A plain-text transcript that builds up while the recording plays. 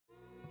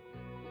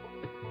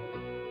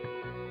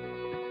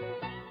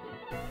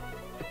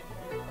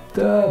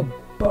the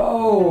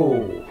bow.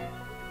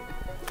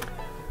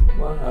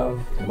 One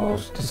of the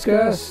most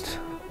discussed,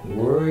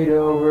 worried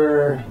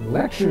over,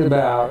 lectured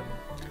about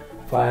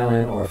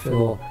violin or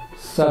fiddle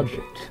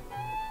subject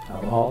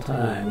of all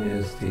time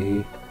is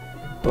the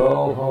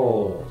bow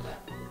hold.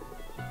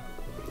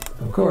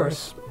 Of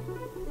course,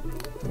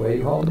 the way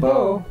you hold the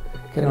bow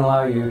can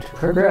allow you to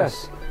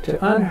progress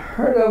to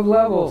unheard of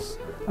levels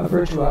of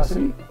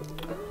virtuosity,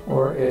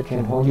 or it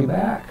can hold you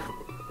back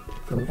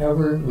from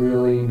ever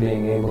really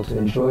being able to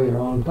enjoy your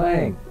own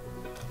playing,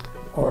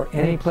 or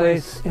any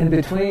place in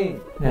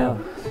between. Now,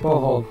 bow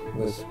hold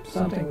was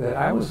something that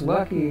I was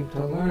lucky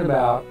to learn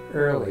about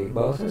early,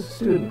 both as a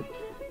student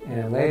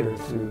and later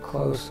through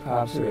close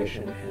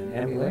observation and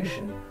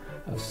emulation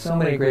of so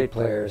many great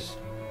players.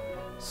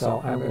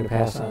 So I'm going to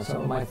pass on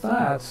some of my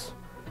thoughts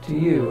to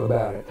you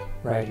about it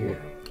right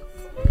here.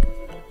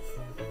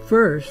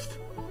 First,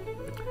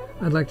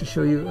 I'd like to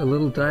show you a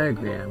little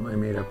diagram I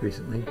made up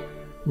recently,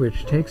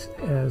 which takes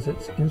as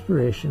its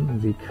inspiration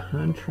the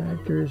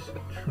contractor's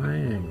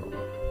triangle.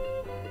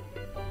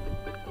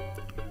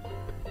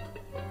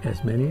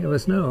 As many of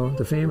us know,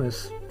 the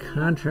famous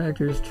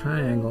contractor's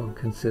triangle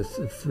consists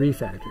of three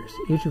factors,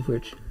 each of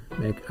which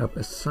make up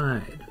a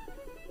side: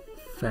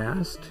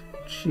 fast,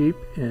 cheap,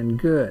 and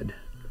good.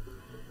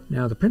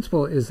 Now, the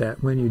principle is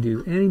that when you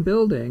do any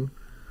building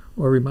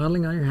or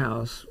remodeling on your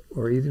house,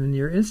 or even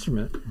your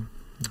instrument,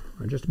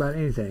 or just about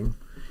anything,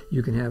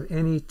 you can have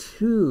any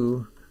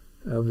two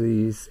of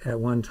these at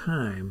one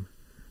time,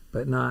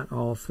 but not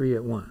all three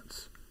at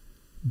once.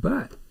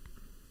 But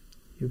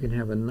you can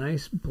have a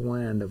nice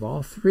blend of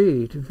all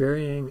three to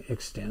varying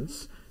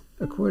extents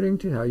according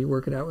to how you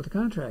work it out with the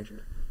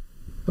contractor.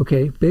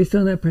 Okay, based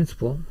on that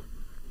principle,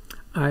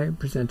 I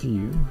present to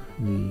you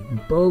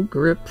the bow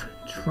grip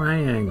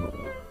triangle.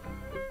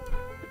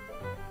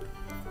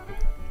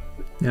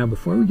 Now,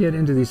 before we get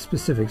into these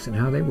specifics and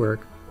how they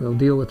work, we'll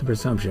deal with the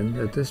presumption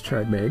that this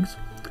chart begs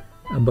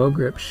a bow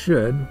grip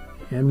should,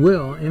 and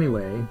will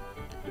anyway,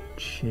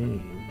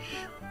 change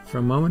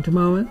from moment to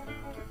moment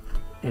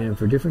and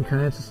for different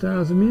kinds of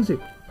styles of music.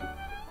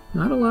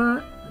 Not a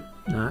lot,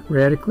 not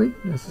radically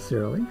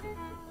necessarily.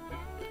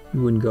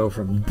 You wouldn't go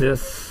from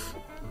this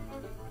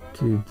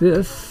to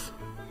this.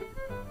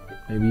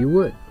 Maybe you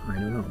would, I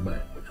don't know,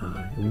 but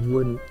it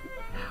wouldn't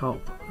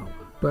help.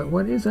 But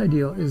what is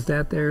ideal is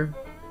that there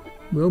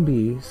will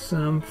be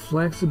some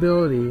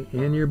flexibility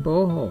in your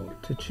bow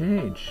hold to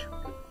change.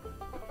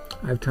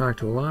 I've talked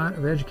to a lot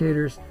of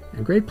educators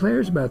and great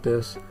players about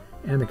this,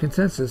 and the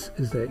consensus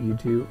is that you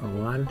do a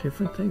lot of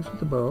different things with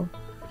the bow,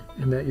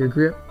 and that your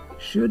grip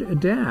should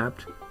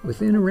adapt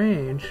within a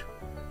range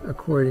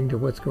according to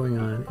what's going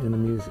on in the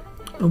music.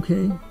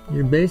 Okay,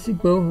 your basic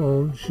bow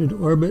hold should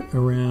orbit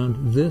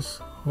around this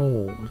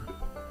hold.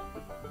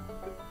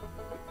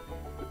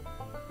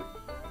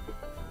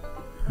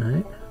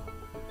 Right?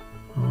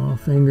 All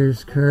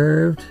fingers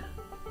curved,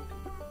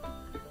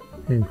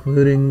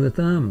 including the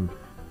thumb,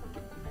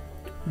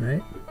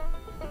 right?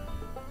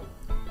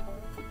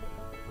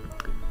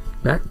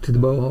 Back to the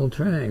bow hold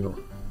triangle.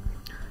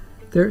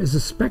 There is a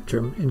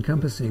spectrum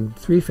encompassing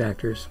three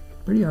factors,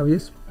 pretty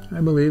obvious.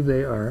 I believe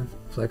they are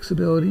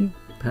flexibility,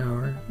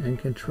 power, and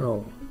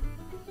control.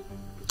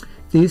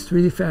 These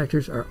three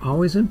factors are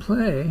always in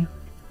play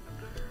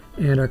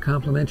and are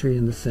complementary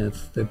in the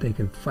sense that they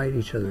can fight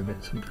each other a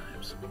bit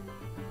sometimes,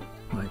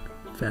 like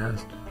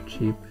fast,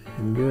 cheap,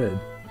 and good.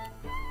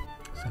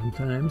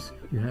 Sometimes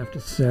you have to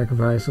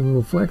sacrifice a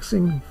little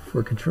flexing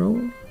for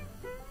control,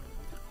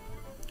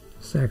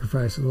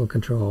 sacrifice a little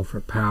control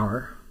for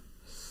power.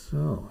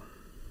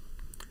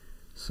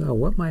 So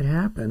what might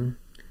happen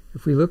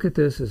if we look at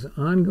this as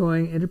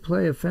ongoing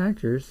interplay of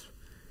factors?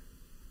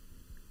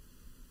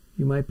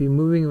 You might be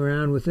moving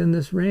around within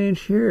this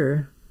range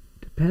here,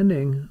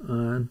 depending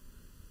on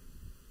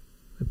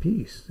the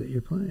piece that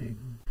you're playing.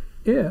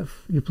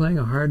 If you're playing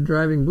a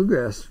hard-driving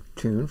bluegrass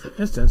tune, for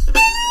instance,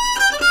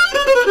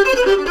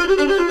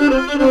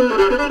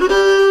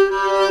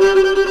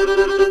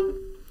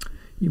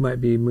 you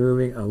might be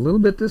moving a little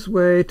bit this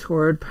way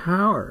toward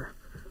power,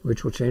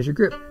 which will change your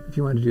grip. If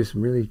you want to do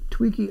some really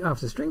tweaky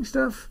off-the-string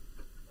stuff,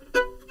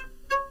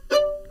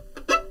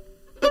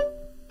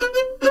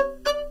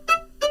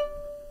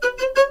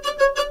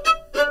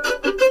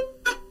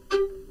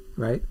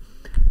 right?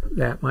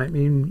 That might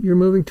mean you're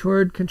moving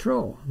toward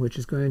control, which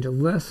is going to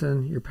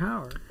lessen your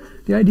power.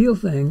 The ideal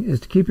thing is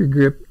to keep your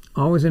grip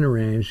always in a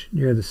range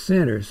near the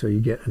center so you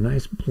get a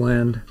nice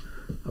blend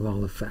of all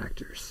the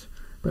factors.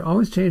 But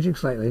always changing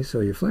slightly so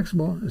you're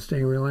flexible and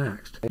staying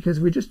relaxed. Because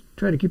if we just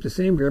try to keep the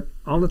same grip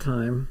all the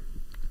time,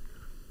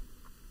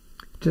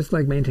 just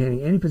like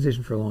maintaining any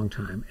position for a long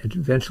time,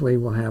 eventually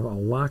we'll have a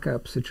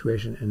lock-up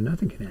situation and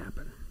nothing can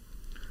happen.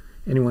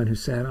 Anyone who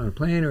sat on a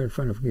plane or in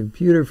front of a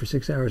computer for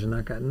 6 hours and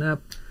not gotten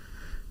up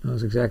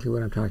knows exactly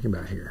what I'm talking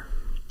about here.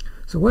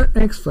 So what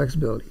makes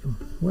flexibility?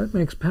 What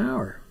makes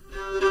power?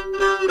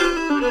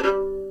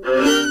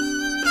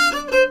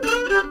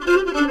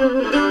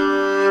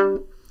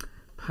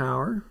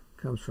 Power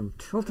comes from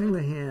tilting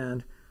the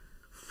hand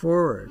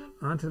forward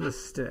onto the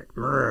stick,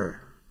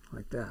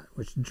 like that,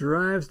 which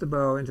drives the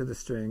bow into the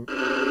string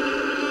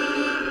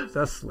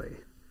thusly.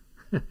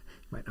 You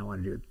might not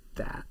want to do it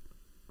that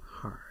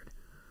hard.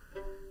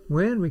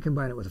 When we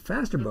combine it with a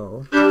faster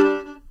bow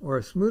or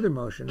a smoother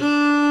motion,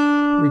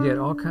 we get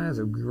all kinds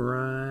of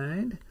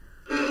grind.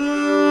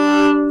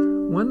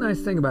 One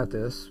nice thing about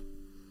this,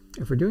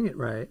 if we're doing it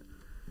right,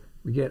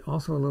 we get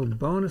also a little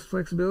bonus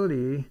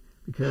flexibility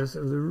because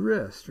of the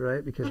wrist,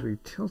 right? Because we're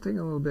tilting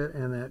a little bit,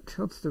 and that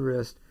tilts the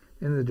wrist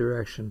in the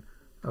direction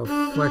of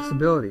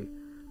flexibility.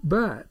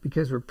 But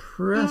because we're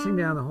pressing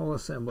down the whole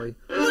assembly,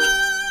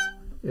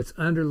 it's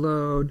under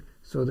load,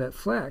 so that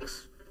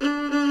flex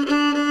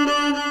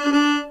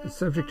is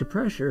subject to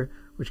pressure,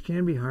 which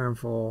can be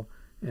harmful,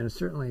 and is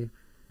certainly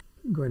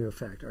going to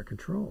affect our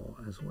control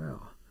as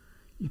well.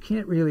 You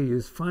can't really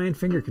use fine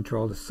finger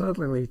control to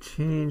subtly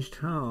change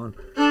tone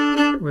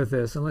with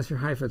this unless you're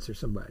high-fits or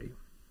somebody.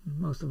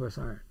 Most of us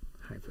aren't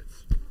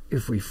high-fits.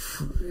 If we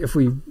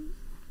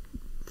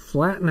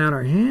flatten out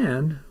our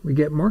hand, we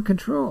get more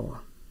control.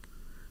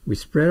 We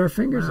spread our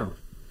fingers out.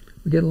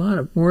 We get a lot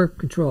of more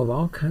control of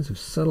all kinds of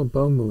subtle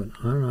bow movement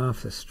on and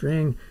off the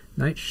string,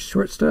 nice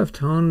short stuff,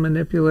 tone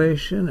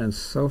manipulation, and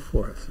so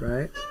forth,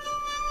 right?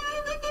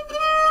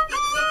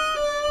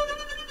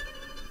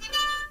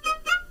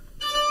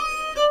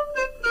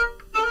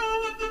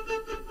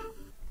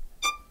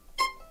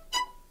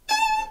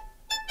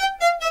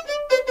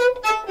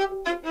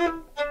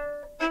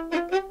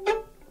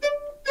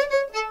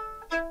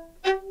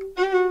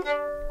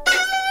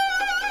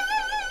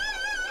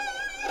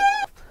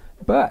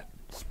 But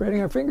spreading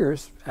our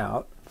fingers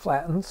out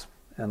flattens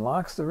and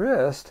locks the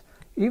wrist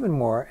even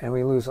more, and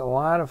we lose a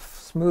lot of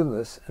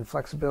smoothness and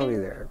flexibility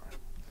there.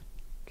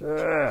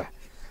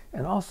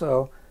 And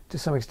also, to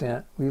some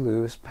extent, we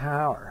lose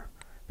power,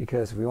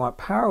 because if we want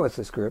power with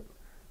this grip,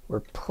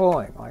 we're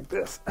pulling like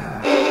this.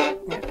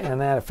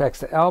 And that affects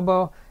the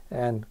elbow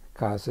and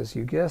causes,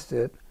 you guessed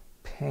it,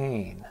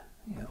 pain.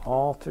 You know,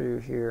 all through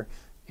here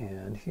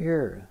and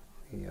here,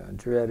 the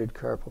dreaded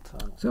carpal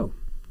tunnel. So,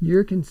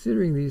 you're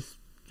considering these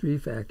three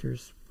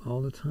factors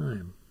all the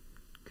time: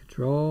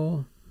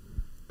 control,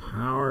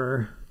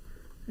 power,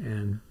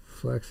 and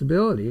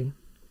flexibility.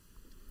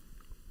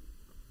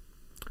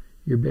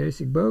 Your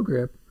basic bow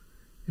grip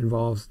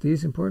involves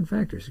these important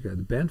factors. You've got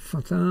the bent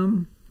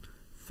thumb,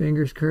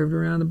 fingers curved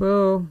around the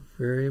bow,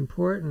 very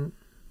important.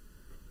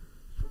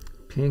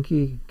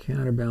 Pinky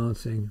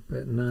counterbalancing,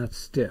 but not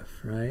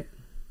stiff, right?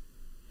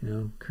 You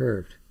know,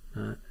 curved,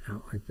 not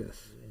out like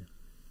this.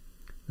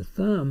 The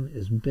thumb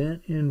is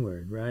bent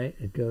inward, right?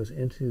 It goes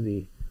into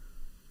the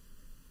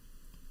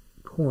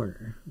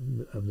corner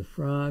of the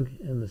frog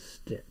and the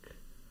stick,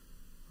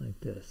 like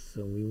this.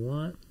 So we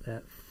want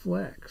that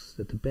flex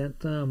that the bent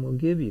thumb will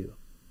give you.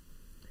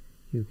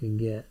 You can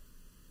get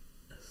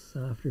a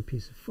softer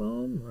piece of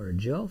foam or a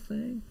gel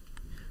thing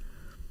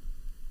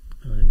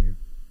on your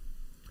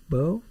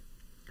bow,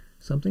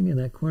 something in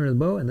that corner of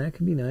the bow, and that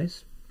can be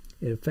nice.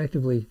 It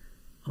effectively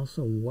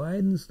also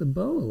widens the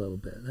bow a little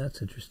bit.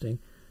 That's interesting.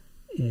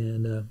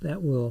 And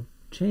that will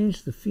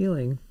change the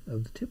feeling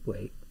of the tip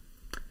weight,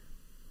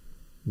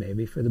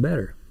 maybe for the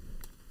better,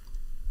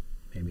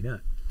 maybe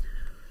not.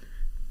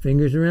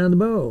 Fingers around the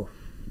bow.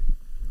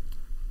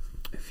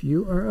 If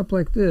you are up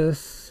like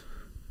this,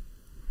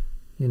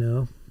 you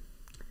know,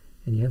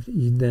 and you have to,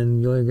 then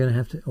you're going to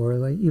have to, or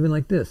like even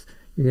like this,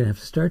 you're going to have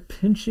to start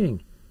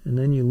pinching, and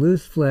then you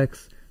lose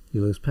flex, you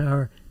lose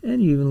power,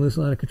 and you even lose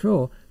a lot of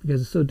control,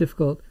 because it's so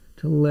difficult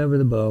to lever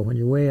the bow when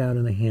you're way out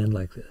in the hand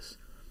like this.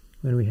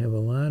 When we have a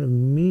lot of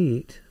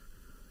meat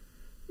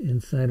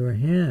inside of our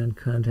hand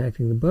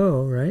contacting the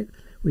bow, right,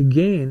 we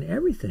gain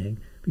everything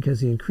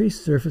because the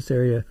increased surface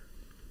area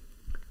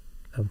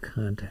of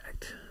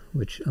contact,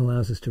 which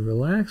allows us to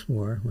relax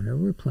more whenever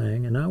we're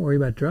playing and not worry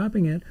about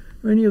dropping it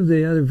or any of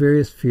the other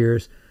various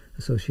fears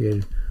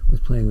associated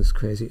with playing this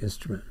crazy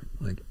instrument,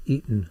 like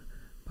eaten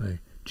by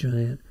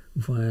giant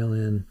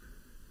violin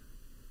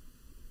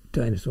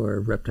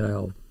dinosaur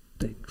reptile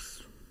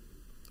things.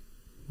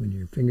 When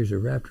your fingers are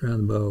wrapped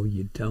around the bow,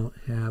 you don't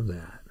have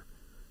that.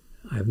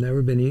 I've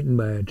never been eaten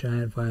by a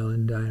giant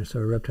violin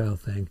dinosaur reptile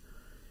thing,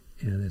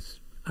 and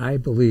I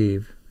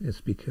believe it's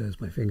because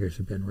my fingers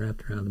have been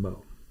wrapped around the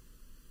bow.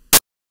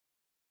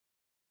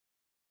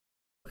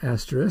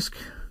 Asterisk.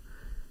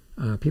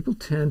 People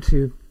tend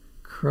to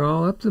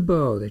crawl up the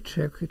bow. They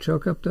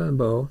choke up the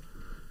bow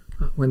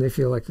when they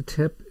feel like the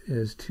tip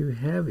is too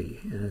heavy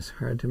and it's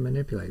hard to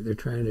manipulate. They're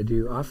trying to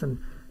do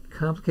often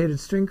complicated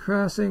string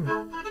crossing.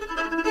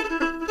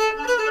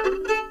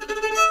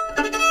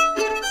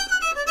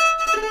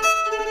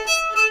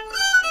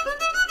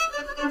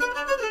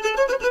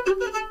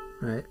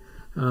 Right,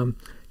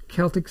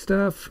 Celtic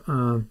stuff,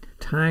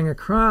 tying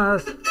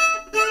across.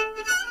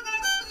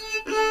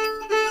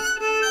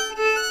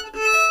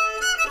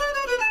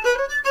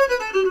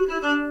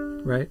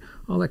 Right,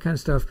 all that kind of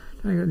stuff.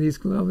 Tying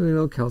these lovely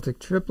little Celtic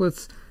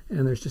triplets,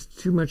 and there's just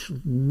too much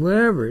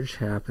leverage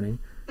happening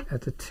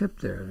at the tip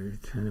there. They're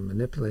trying to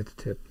manipulate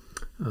the tip.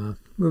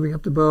 Moving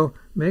up the bow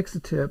makes the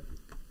tip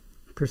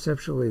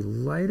perceptually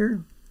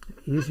lighter,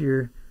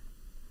 easier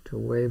to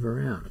wave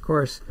around. Of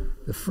course,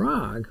 the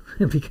frog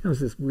becomes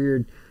this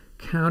weird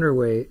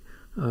counterweight,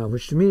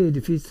 which to me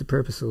defeats the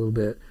purpose a little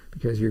bit,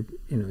 because you're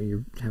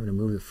having to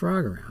move the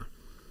frog around,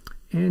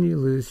 and you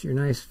lose your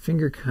nice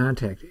finger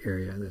contact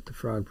area that the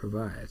frog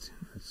provides.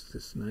 It's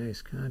this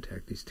nice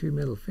contact. These two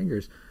middle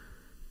fingers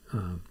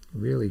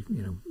really,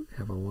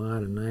 have a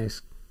lot of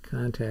nice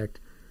contact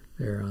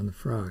there on the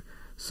frog.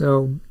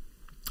 So,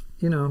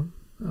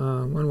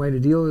 one way to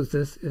deal with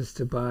this is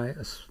to buy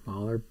a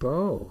smaller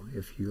bow.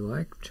 If you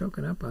like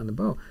choking up on the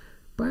bow,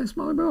 buy a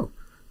smaller bow.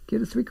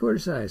 Get a 3/4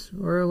 size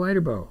or a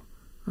lighter bow,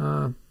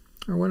 or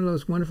one of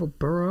those wonderful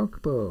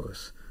Baroque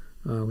bows,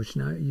 which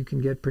now you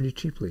can get pretty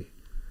cheaply.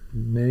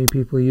 Many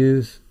people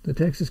use the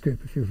Texas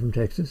grip if you're from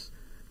Texas,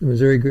 the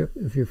Missouri grip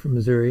if you're from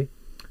Missouri,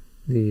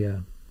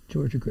 the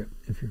Georgia grip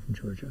if you're from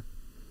Georgia.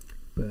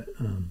 But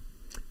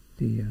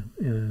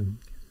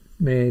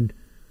made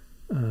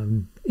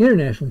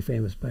internationally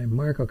famous by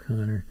Mark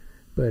O'Connor,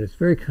 but it's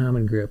very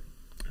common grip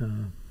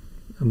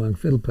among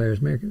fiddle players,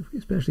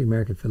 especially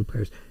American fiddle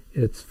players.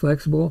 It's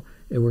flexible.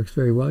 It works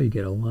very well. You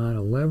get a lot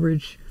of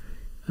leverage.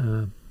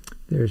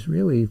 There's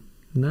really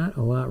not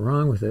a lot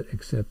wrong with it,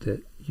 except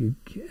that you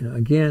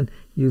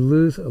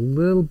lose a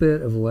little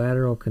bit of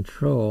lateral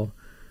control,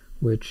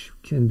 which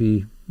can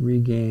be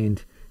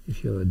regained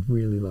if you have a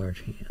really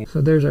large hand.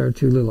 So there's our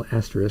two little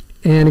asterisks.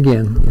 And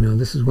again,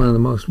 this is one of the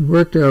most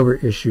worked over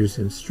issues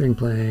in string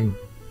playing.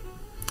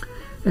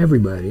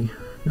 Everybody,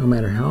 no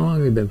matter how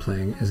long they've been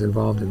playing, is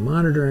involved in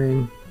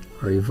monitoring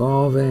or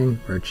evolving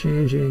or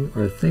changing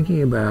or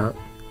thinking about,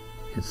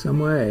 in some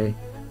way,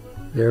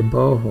 their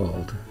bow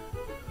hold.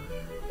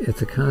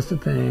 It's a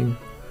constant thing,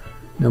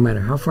 no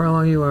matter how far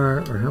along you are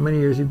or how many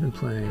years you've been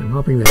playing. I'm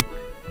hoping that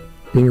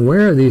being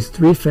aware of these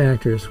three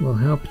factors will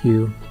help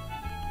you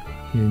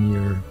in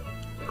your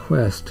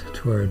quest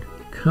toward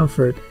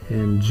comfort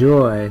and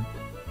joy.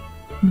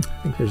 I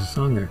think there's a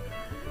song there.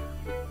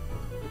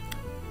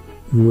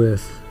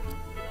 With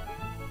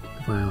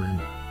the violin,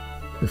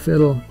 the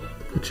fiddle,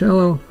 the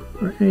cello,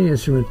 or any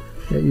instrument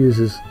that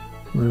uses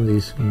one of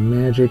these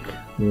magic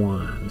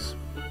wands.